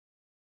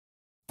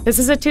This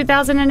is a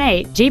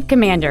 2008 Jeep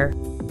Commander.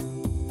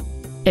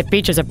 It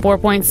features a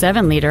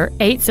 4.7-liter,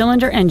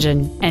 8-cylinder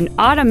engine, an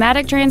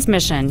automatic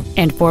transmission,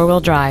 and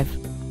 4-wheel drive.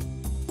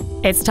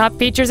 Its top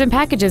features and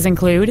packages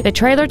include the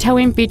trailer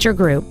towing feature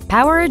group,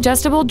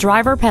 power-adjustable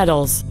driver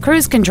pedals,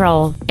 cruise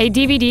control, a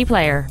DVD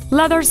player,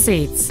 leather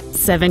seats,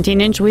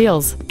 17-inch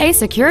wheels, a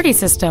security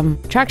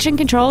system, traction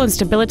control and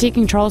stability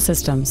control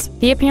systems,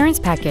 the appearance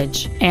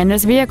package, and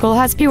this vehicle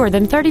has fewer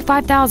than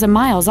 35,000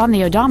 miles on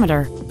the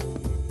odometer.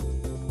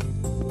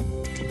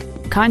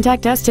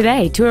 Contact us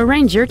today to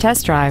arrange your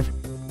test drive.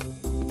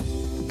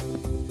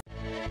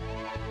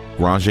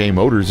 Granger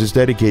Motors is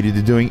dedicated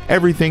to doing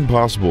everything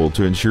possible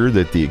to ensure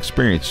that the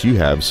experience you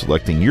have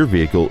selecting your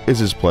vehicle is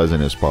as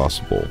pleasant as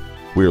possible.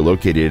 We are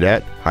located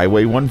at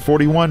Highway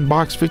 141,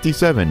 Box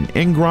 57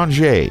 in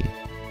Granger.